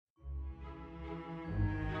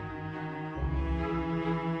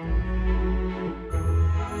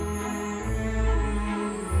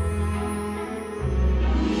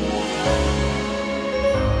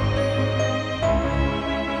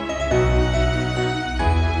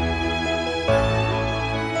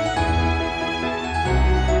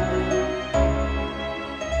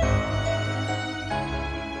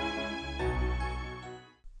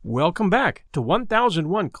Welcome back to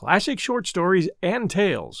 1001 Classic Short Stories and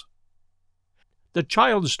Tales. The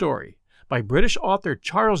Child's Story by British author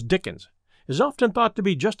Charles Dickens is often thought to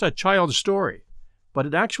be just a child's story, but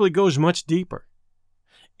it actually goes much deeper.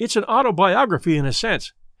 It's an autobiography in a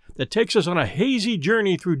sense that takes us on a hazy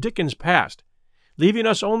journey through Dickens' past, leaving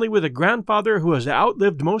us only with a grandfather who has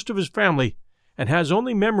outlived most of his family and has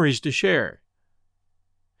only memories to share.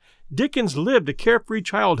 Dickens lived a carefree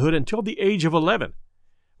childhood until the age of 11,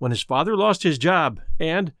 when his father lost his job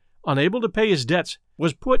and, unable to pay his debts,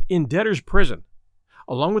 was put in debtor's prison,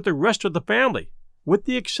 along with the rest of the family, with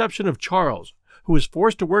the exception of Charles, who was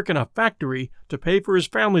forced to work in a factory to pay for his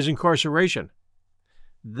family's incarceration.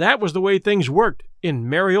 That was the way things worked in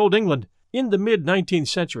merry old England in the mid-19th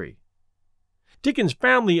century. Dickens'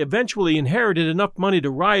 family eventually inherited enough money to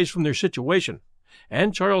rise from their situation,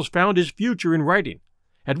 and Charles found his future in writing,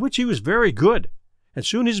 at which he was very good, and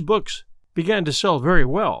soon his books began to sell very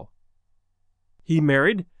well. He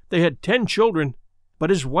married, they had 10 children, but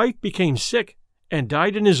his wife became sick and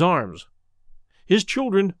died in his arms. His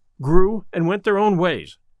children grew and went their own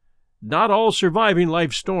ways, not all surviving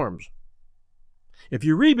life's storms. If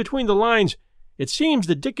you read between the lines, it seems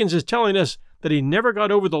that Dickens is telling us that he never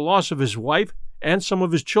got over the loss of his wife and some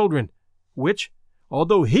of his children, which,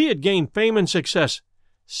 although he had gained fame and success,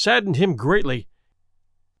 saddened him greatly.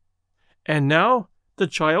 And now, The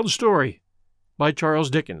Child's Story by Charles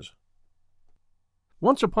Dickens.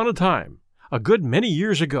 Once upon a time, a good many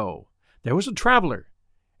years ago, there was a traveler,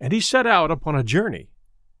 and he set out upon a journey.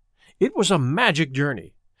 It was a magic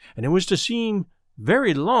journey, and it was to seem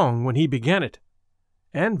very long when he began it,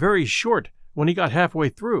 and very short when he got halfway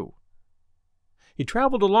through. He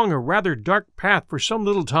traveled along a rather dark path for some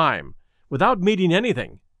little time, without meeting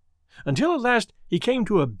anything, until at last he came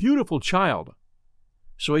to a beautiful child.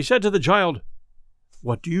 So he said to the child,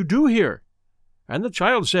 "What do you do here?" And the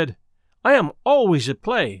child said, "I am always at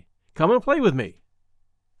play. Come and play with me."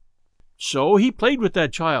 So he played with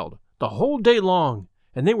that child the whole day long,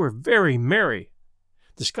 and they were very merry.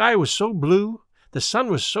 The sky was so blue, the sun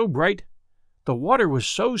was so bright, the water was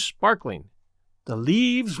so sparkling, the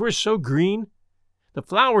leaves were so green, the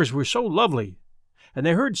flowers were so lovely, and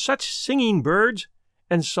they heard such singing birds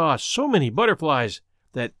and saw so many butterflies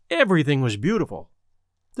that everything was beautiful.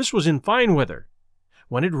 This was in fine weather.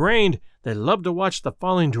 When it rained, they loved to watch the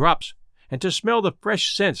falling drops and to smell the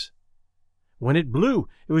fresh scents. When it blew,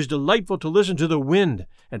 it was delightful to listen to the wind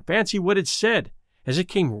and fancy what it said as it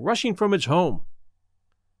came rushing from its home.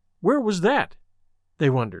 Where was that? They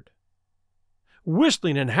wondered.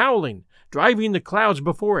 Whistling and howling, driving the clouds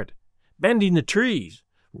before it, bending the trees,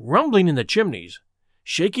 rumbling in the chimneys,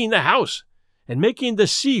 shaking the house, and making the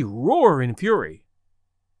sea roar in fury.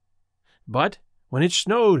 But when it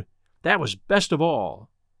snowed, that was best of all,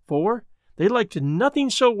 for they liked nothing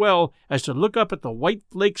so well as to look up at the white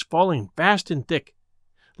flakes falling fast and thick,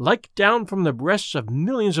 like down from the breasts of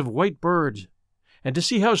millions of white birds, and to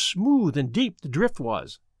see how smooth and deep the drift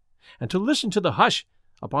was, and to listen to the hush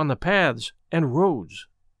upon the paths and roads.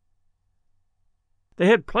 They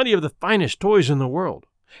had plenty of the finest toys in the world,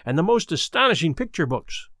 and the most astonishing picture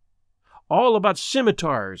books, all about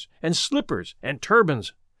scimitars and slippers and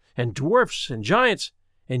turbans, and dwarfs and giants,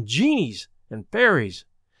 and genies and fairies,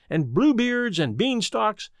 and bluebeards and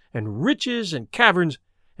beanstalks, and riches and caverns,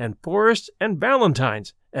 and forests and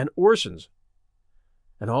valentines and orsons,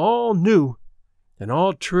 and all new and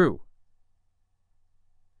all true.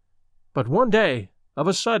 But one day, of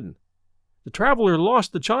a sudden, the traveler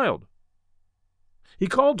lost the child. He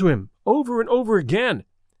called to him over and over again,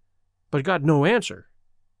 but got no answer.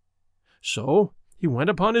 So he went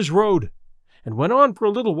upon his road, and went on for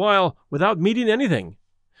a little while without meeting anything,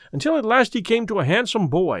 until at last he came to a handsome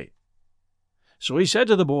boy. So he said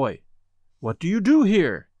to the boy, "What do you do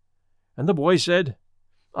here?" And the boy said,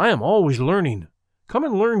 "I am always learning. Come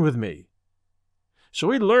and learn with me." So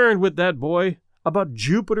he learned with that boy about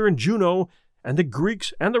Jupiter and Juno and the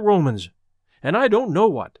Greeks and the Romans, and I don't know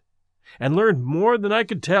what, and learned more than I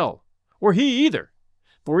could tell, or he either,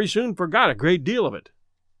 for he soon forgot a great deal of it.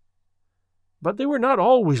 But they were not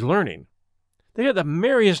always learning. They had the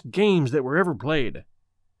merriest games that were ever played.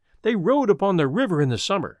 They rode upon the river in the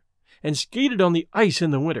summer, and skated on the ice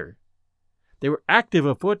in the winter. They were active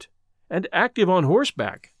afoot, and active on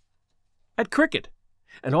horseback, at cricket,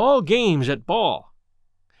 and all games at ball,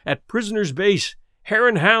 at prisoner's base, hare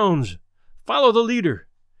and hounds, follow the leader,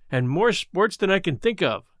 and more sports than I can think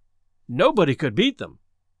of. Nobody could beat them.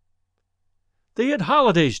 They had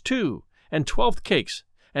holidays, too, and 12th cakes,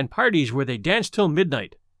 and parties where they danced till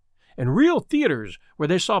midnight, and real theaters where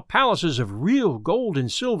they saw palaces of real gold and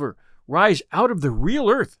silver rise out of the real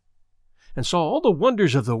earth, and saw all the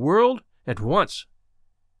wonders of the world at once.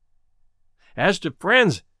 As to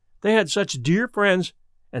friends, they had such dear friends,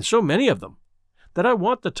 and so many of them, that I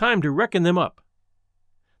want the time to reckon them up.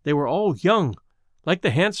 They were all young, like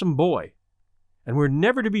the handsome boy, and were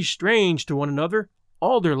never to be strange to one another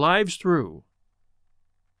all their lives through.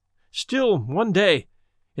 Still, one day,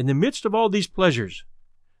 in the midst of all these pleasures,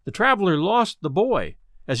 the traveler lost the boy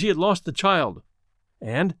as he had lost the child,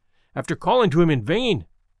 and, after calling to him in vain,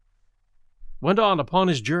 went on upon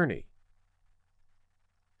his journey.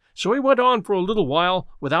 So he went on for a little while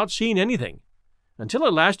without seeing anything, until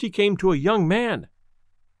at last he came to a young man.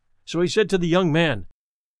 So he said to the young man,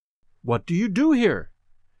 "What do you do here?"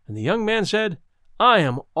 And the young man said, "I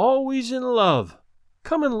am always in love.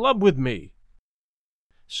 Come in love with me."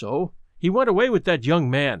 So he went away with that young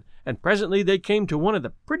man, and presently they came to one of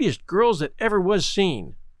the prettiest girls that ever was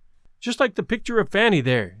seen. Just like the picture of Fanny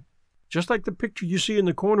there, just like the picture you see in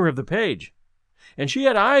the corner of the page. And she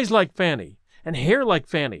had eyes like Fanny, and hair like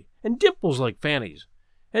Fanny, and dimples like Fanny's.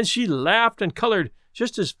 And she laughed and colored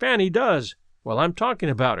just as Fanny does while I'm talking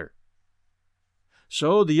about her.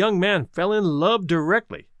 So the young man fell in love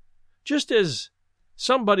directly, just as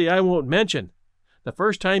somebody I won't mention, the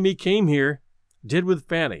first time he came here, did with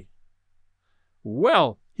Fanny.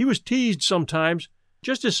 Well, he was teased sometimes,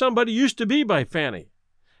 just as somebody used to be by Fanny,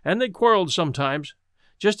 and they quarreled sometimes,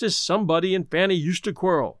 just as somebody and Fanny used to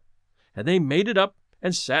quarrel, and they made it up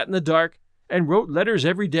and sat in the dark and wrote letters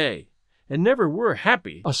every day, and never were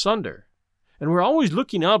happy asunder, and were always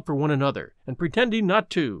looking out for one another and pretending not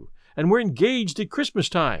to, and were engaged at Christmas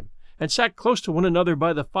time, and sat close to one another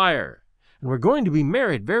by the fire, and were going to be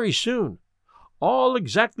married very soon, all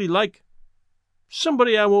exactly like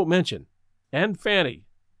somebody I won't mention, and Fanny.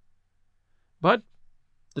 But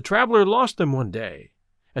the traveler lost them one day,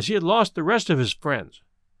 as he had lost the rest of his friends,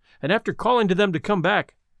 and after calling to them to come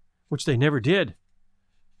back, which they never did,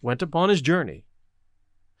 went upon his journey.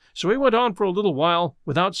 So he went on for a little while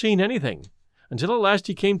without seeing anything, until at last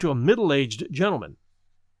he came to a middle-aged gentleman.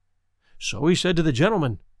 So he said to the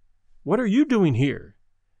gentleman, "What are you doing here?"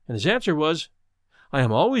 And his answer was, "I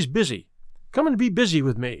am always busy. Come and be busy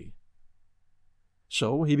with me."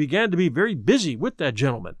 So he began to be very busy with that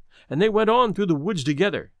gentleman, and they went on through the woods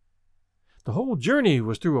together. The whole journey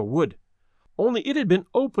was through a wood, only it had been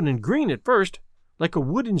open and green at first, like a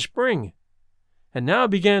wood in spring, and now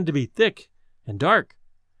began to be thick and dark,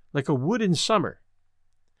 like a wood in summer.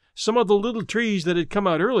 Some of the little trees that had come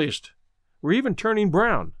out earliest were even turning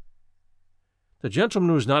brown. The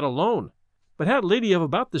gentleman was not alone, but had a lady of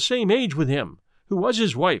about the same age with him, who was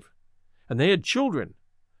his wife, and they had children,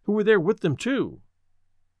 who were there with them too.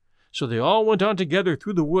 So they all went on together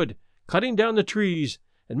through the wood, cutting down the trees,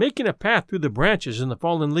 and making a path through the branches and the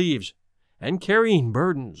fallen leaves, and carrying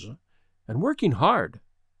burdens, and working hard.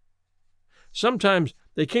 Sometimes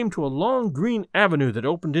they came to a long green avenue that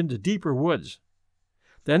opened into deeper woods.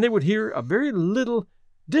 Then they would hear a very little,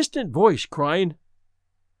 distant voice crying,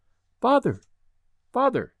 "Father,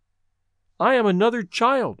 Father, I am another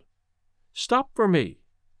child. Stop for me."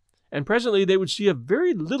 And presently they would see a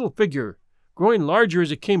very little figure, growing larger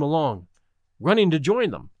as it came along, running to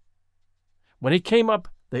join them. When it came up,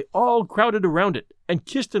 they all crowded around it and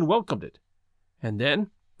kissed and welcomed it, and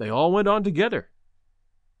then they all went on together.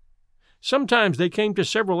 Sometimes they came to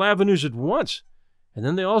several avenues at once, and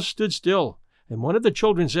then they all stood still, and one of the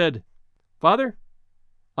children said, "Father,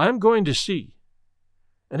 I am going to sea."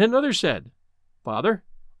 And another said, "Father,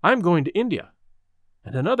 I am going to India."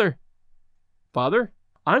 And another, "Father,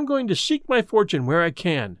 I am going to seek my fortune where I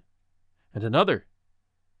can." And another,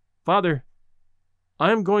 "Father,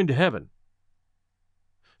 I am going to heaven."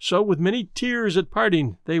 So with many tears at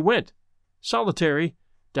parting they went, solitary,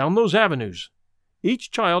 down those avenues, each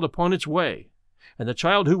child upon its way, and the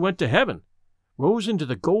child who went to heaven rose into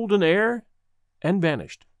the golden air and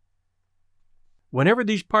vanished. Whenever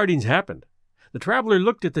these partings happened, the traveler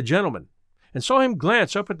looked at the gentleman, and saw him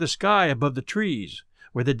glance up at the sky above the trees,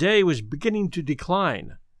 where the day was beginning to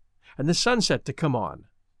decline, and the sunset to come on.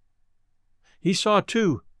 He saw,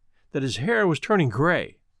 too, that his hair was turning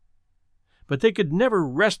gray. But they could never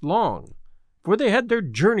rest long, for they had their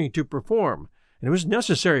journey to perform, and it was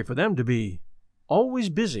necessary for them to be always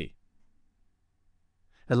busy.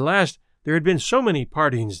 At last there had been so many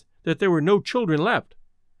partings that there were no children left,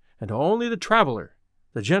 and only the traveler,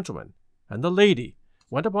 the gentleman, and the lady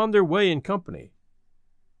went upon their way in company.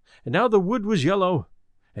 And now the wood was yellow,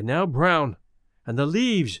 and now brown, and the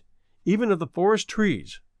leaves, even of the forest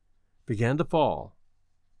trees, began to fall.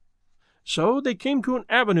 So they came to an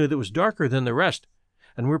avenue that was darker than the rest,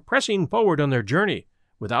 and were pressing forward on their journey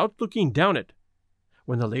without looking down it,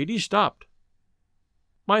 when the lady stopped.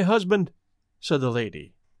 "My husband," said the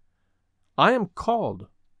lady. "I am called."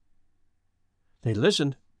 They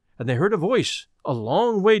listened, and they heard a voice a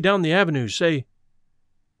long way down the avenue say,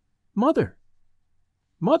 "Mother,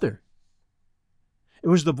 Mother." It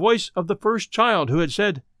was the voice of the first child who had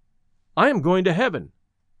said, "I am going to heaven."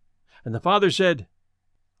 And the father said,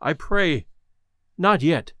 "I pray, not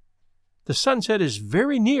yet. The sunset is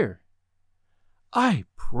very near. I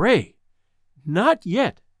pray, not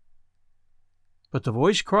yet." But the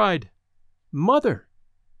voice cried, "Mother,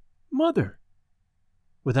 Mother,"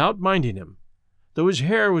 without minding him, though his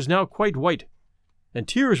hair was now quite white, and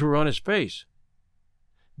tears were on his face.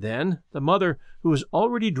 Then the mother, who was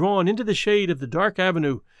already drawn into the shade of the dark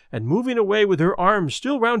avenue, and moving away with her arms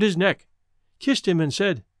still round his neck, kissed him and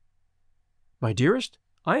said, "My dearest,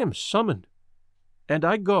 I am summoned, and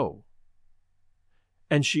I go."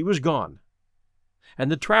 And she was gone,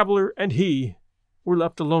 and the traveler and he were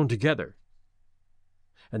left alone together.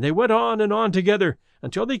 And they went on and on together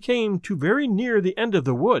until they came to very near the end of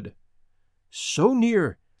the wood, so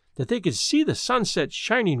near that they could see the sunset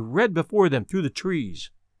shining red before them through the trees.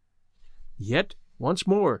 Yet, once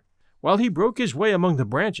more, while he broke his way among the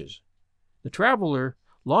branches, the traveler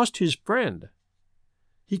lost his friend.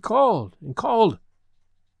 He called and called,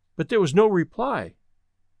 but there was no reply.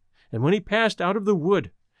 And when he passed out of the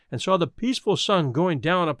wood and saw the peaceful sun going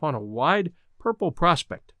down upon a wide purple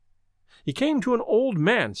prospect, he came to an old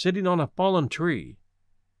man sitting on a fallen tree.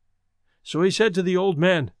 So he said to the old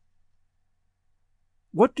man,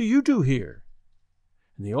 "What do you do here?"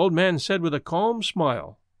 And the old man said with a calm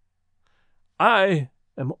smile, "I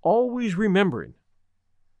am always remembering.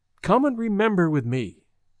 Come and remember with me."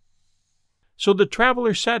 So the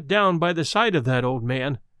traveler sat down by the side of that old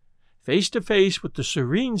man, face to face with the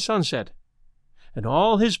serene sunset, and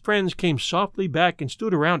all his friends came softly back and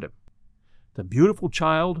stood around him. The beautiful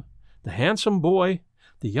child, the handsome boy,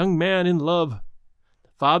 the young man in love,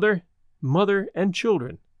 the father, mother, and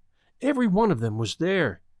children, every one of them was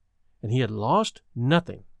there, and he had lost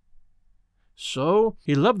nothing. So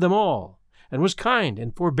he loved them all, and was kind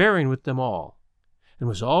and forbearing with them all, and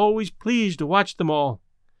was always pleased to watch them all,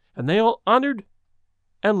 and they all honored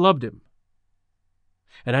and loved him.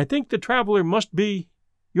 And I think the traveler must be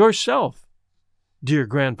yourself, dear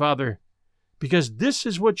grandfather, because this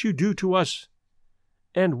is what you do to us,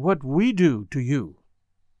 and what we do to you.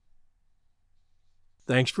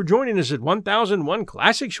 Thanks for joining us at 1001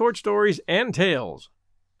 Classic Short Stories and Tales.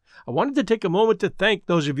 I wanted to take a moment to thank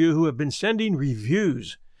those of you who have been sending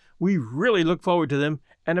reviews. We really look forward to them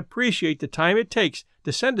and appreciate the time it takes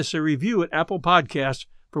to send us a review at Apple Podcasts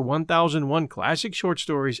for 1001 Classic Short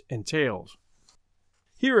Stories and Tales.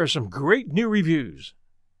 Here are some great new reviews.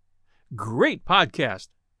 Great podcast.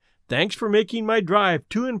 Thanks for making my drive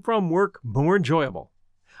to and from work more enjoyable.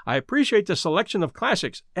 I appreciate the selection of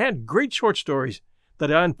classics and great short stories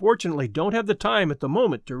that I unfortunately don't have the time at the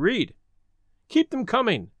moment to read. Keep them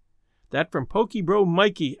coming. That from Pokebro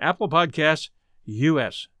Mikey, Apple Podcasts,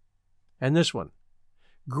 US. And this one.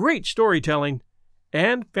 Great storytelling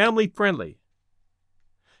and family-friendly.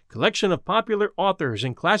 Collection of popular authors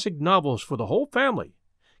and classic novels for the whole family.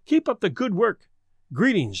 Keep up the good work.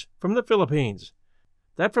 Greetings from the Philippines.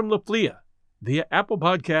 That from Laflia via Apple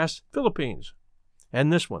Podcasts, Philippines.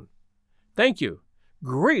 And this one. Thank you.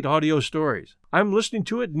 Great audio stories. I'm listening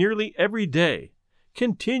to it nearly every day.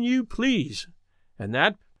 Continue, please. And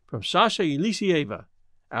that from Sasha Elisieva,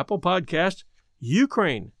 Apple Podcasts,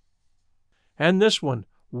 Ukraine. And this one.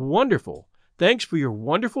 Wonderful. Thanks for your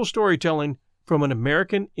wonderful storytelling from an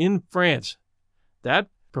American in France. That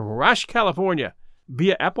from Roche, California,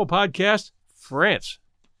 via Apple Podcasts, France.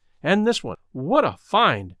 And this one. What a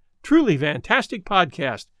find. Truly fantastic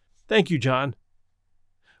podcast. Thank you, John.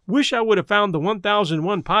 Wish I would have found the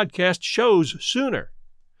 1001 podcast shows sooner.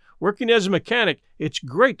 Working as a mechanic, it's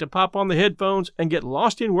great to pop on the headphones and get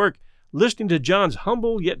lost in work listening to John's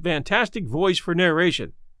humble yet fantastic voice for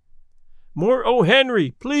narration. More O.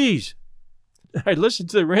 Henry, please. I listened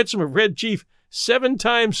to The Ransom of Red Chief 7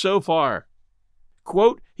 times so far.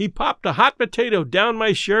 Quote, he popped a hot potato down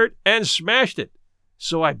my shirt and smashed it,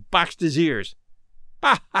 so I boxed his ears.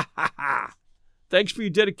 Ha ha ha ha. Thanks for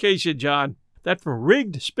your dedication, John. That from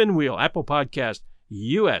Rigged Spinwheel, Apple Podcast,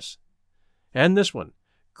 US. And this one.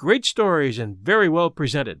 Great stories and very well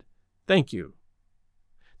presented. Thank you.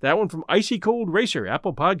 That one from Icy Cold Racer,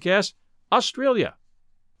 Apple Podcasts, Australia.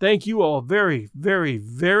 Thank you all very, very,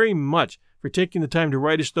 very much for taking the time to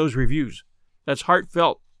write us those reviews. That's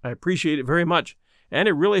heartfelt. I appreciate it very much. And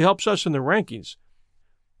it really helps us in the rankings.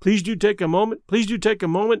 Please do take a moment.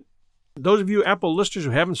 Those of you Apple listeners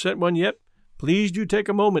who haven't sent one yet, please do take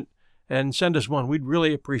a moment and send us one. We'd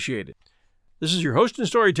really appreciate it. This is your host and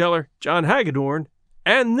storyteller, John Hagedorn,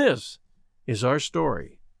 and this is our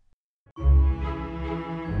story.